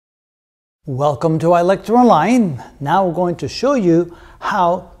Welcome to iLecture Now we're going to show you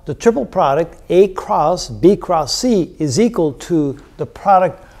how the triple product A cross B cross C is equal to the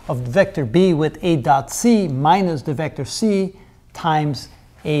product of the vector B with A dot C minus the vector C times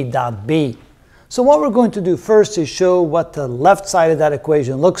A dot B. So what we're going to do first is show what the left side of that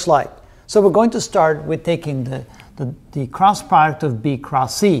equation looks like. So we're going to start with taking the cross product of B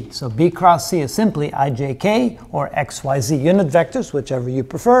cross C. So B cross C is simply ijk or xyz unit vectors, whichever you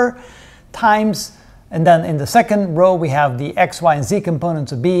prefer, times, and then in the second row we have the x, y, and z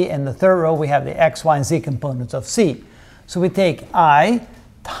components of B, and the third row we have the x, y, and z components of C. So we take I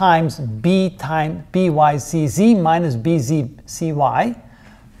times B times bycz minus bzcy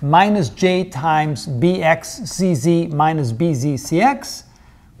minus j times bxcz minus bzcx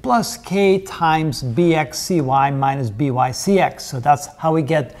plus k times bxcy minus bycx. So that's how we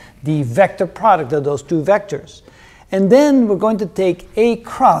get the vector product of those two vectors. And then we're going to take A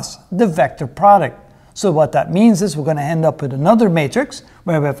cross the vector product. So what that means is we're going to end up with another matrix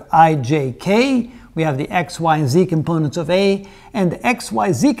where we have ijk, we have the x, y, and z components of A, and the x,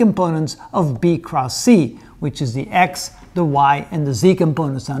 y, z components of B cross C, which is the x, the y, and the z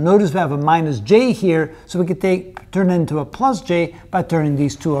components. Now notice we have a minus j here, so we could turn it into a plus j by turning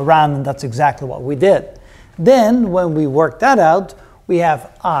these two around, and that's exactly what we did. Then when we work that out, we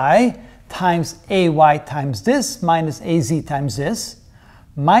have I times ay times this minus az times this,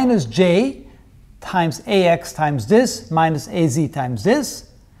 minus j times ax times this minus az times this,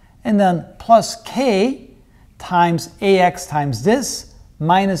 and then plus k times ax times this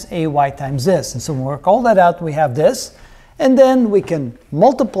minus ay times this. And so when we work all that out, we have this. And then we can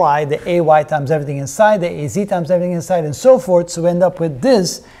multiply the ay times everything inside, the az times everything inside, and so forth. So we end up with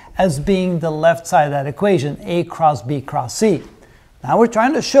this as being the left side of that equation, A cross B cross C. Now we're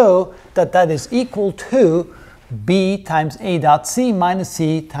trying to show that that is equal to B times A dot C minus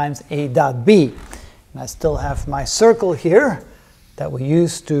C times A dot B. And I still have my circle here that we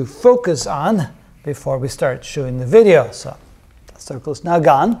used to focus on before we start showing the video. So the circle is now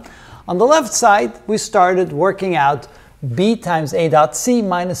gone. On the left side, we started working out B times A dot C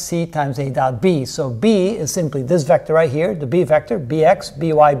minus C times A dot B. So B is simply this vector right here, the B vector, Bx,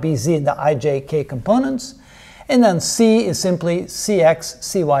 By, Bz, and the ij, k components. And then C is simply Cx,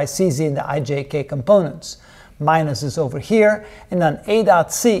 Cy, Cz, and the ij, k components. Minus is over here. And then A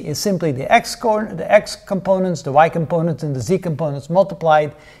dot C is simply the x components, the y components, and the z components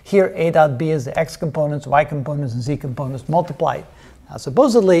multiplied. Here A dot B is the x components, y components, and z components multiplied. Now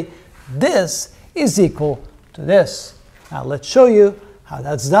supposedly this is equal to this. Now let's show you how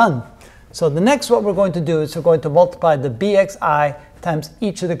that's done. So the next what we're going to do is we're going to multiply the bxi times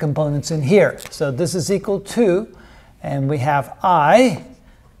each of the components in here. So this is equal to, and we have I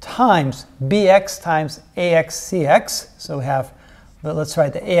times bx times ax cx. So we have, well, let's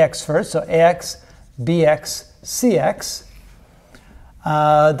write the ax first. So ax, bx, cx.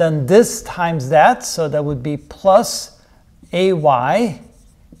 Then this times that, so that would be plus ay,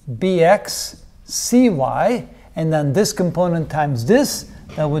 bx, cy. And then this component times this,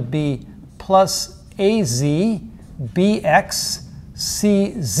 that would be plus az, bx,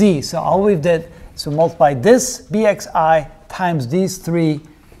 cz. So all we've did is we multiplied this bxi times these three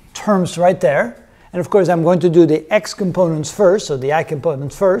terms right there. And of course I'm going to do the x components first, so the I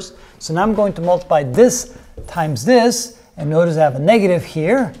components first. So now I'm going to multiply this times this, and notice I have a negative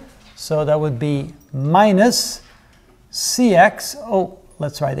here. So that would be minus cx, oh,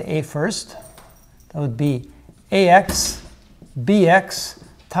 let's write the a first. That would be ax, bx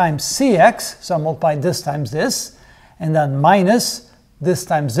times cx, so I multiply this times this, and then minus this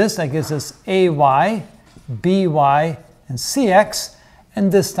times this, that gives us ay, by, and cx, and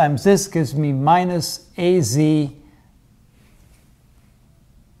this times this gives me minus az.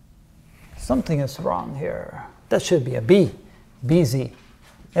 Something is wrong here. That should be a b, bz.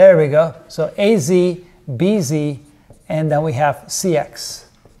 There we go. So az, bz, and then we have cx.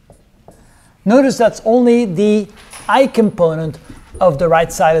 Notice that's only the I component of the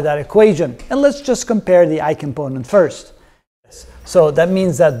right side of that equation. And let's just compare the I component first. So that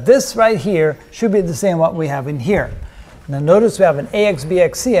means that this right here should be the same what we have in here. Now notice we have an ax,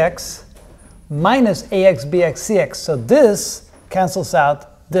 bx, cx minus ax, bx, cx. So this cancels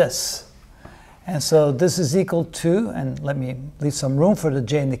out this. And so this is equal to, and let me leave some room for the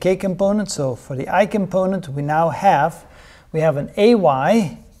j and the k component. So for the I component, we now have, we have an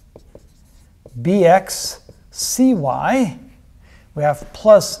ay, bx, cy, we have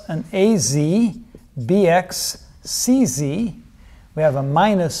plus an az, bx, cz, we have a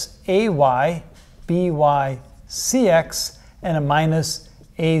minus ay, by, cx, and a minus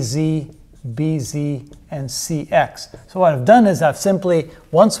az, BZ, and CX. So what I've done is I've simply,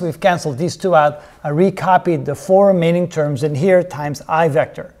 once we've canceled these two out, I recopied the 4 remaining terms in here times I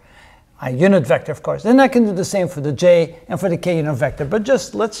vector. I unit vector, of course. Then I can do the same for the J and for the K unit vector. But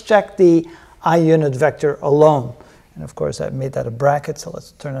just let's check the I unit vector alone. And of course, I've made that a bracket, so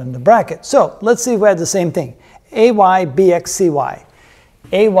let's turn it into bracket. So let's see if we had the same thing. AY, BX, CY.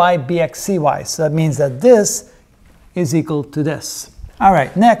 AY, BX, CY. So that means that this is equal to this. All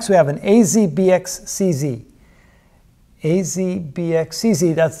right, next we have an AZ, BX, CZ. AZ, BX,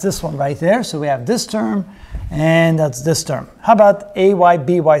 CZ, that's this one right there. So we have this term, and that's this term. How about AY,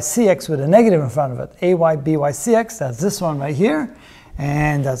 BY, CX with a negative in front of it? AY, BY, CX, that's this one right here.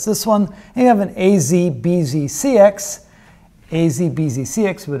 And that's this one. And you have an AZ, BZ, CX. AZ, BZ,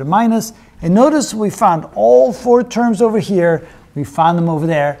 CX with a minus. And notice we found all 4 terms over here. We found them over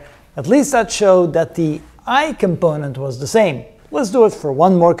there. At least that showed that the I component was the same. Let's do it for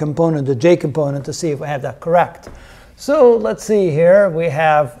one more component, the J component, to see if we have that correct. So let's see here. We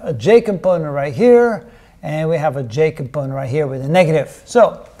have a J component right here, and we have a J component right here with a negative.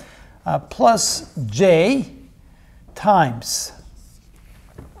 So plus J times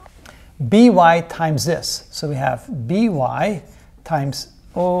by times this. So we have by times,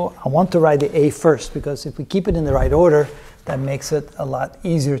 oh, I want to write the A first, because if we keep it in the right order, that makes it a lot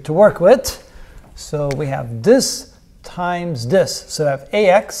easier to work with. So we have this times this. So I have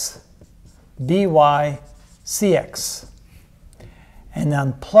AX, BY, CX. And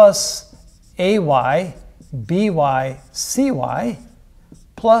then plus AY, BY, CY,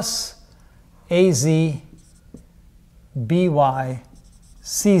 plus AZ, BY,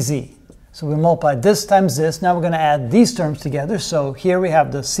 CZ. So we multiply this times this. Now we're going to add these terms together. So here we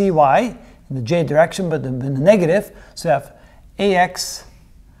have the CY in the J direction, but in the negative. So we have AX,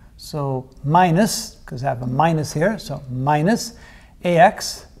 so minus, because I have a minus here, so minus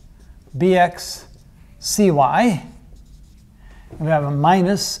AX, BX, CY. And we have a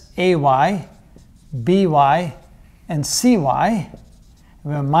minus AY, BY, and CY. And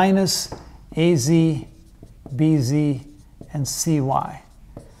we have a minus AZ, BZ, and CY.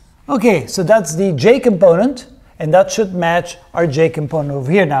 Okay, so that's the J component, and that should match our J component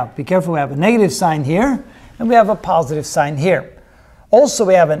over here. Now, be careful, we have a negative sign here, and we have a positive sign here. Also,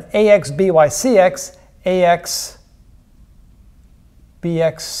 we have an AX, BY, CX, AX,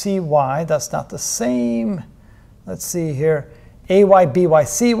 BX, CY. That's not the same. Let's see here. AY, BY,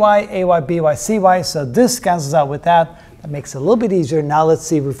 CY, AY, BY, CY. So this cancels out with that. That makes it a little bit easier. Now let's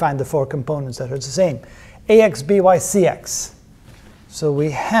see if we find the 4 components that are the same. AX, BY, CX. So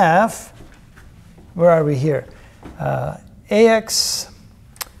we have, where are we here? AX,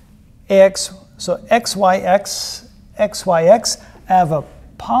 so XYX, XYX. I have a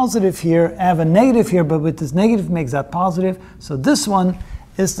positive here, I have a negative here, but with this negative makes that positive. So this one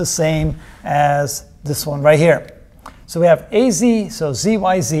is the same as this one right here. So we have AZ, so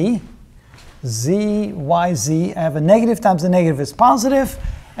ZYZ, ZYZ. I have a negative times the negative is positive,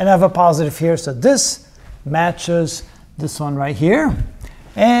 and I have a positive here. So this matches this one right here.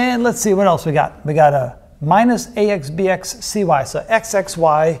 And let's see what else we got. We got a minus AX, BX, CY. So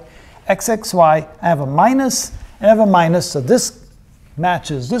XXY, XXY. I have a minus and I have a minus. So this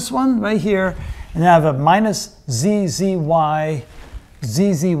matches this one right here. And I have a minus ZZY,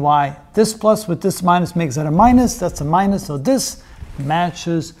 ZZY. This plus with this minus makes it a minus. That's a minus. So this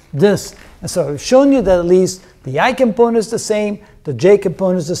matches this. And so I've shown you that at least the I component is the same, the J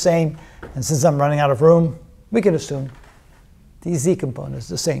component is the same. And since I'm running out of room, we can assume the Z component is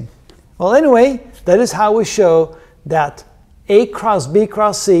the same. Well, anyway, that is how we show that A cross B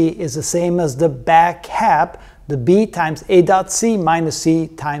cross C is the same as the back cap, the B times A dot C minus C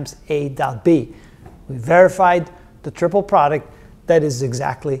times A dot B. We verified the triple product. That is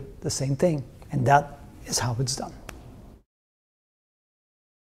exactly the same thing. And that is how it's done.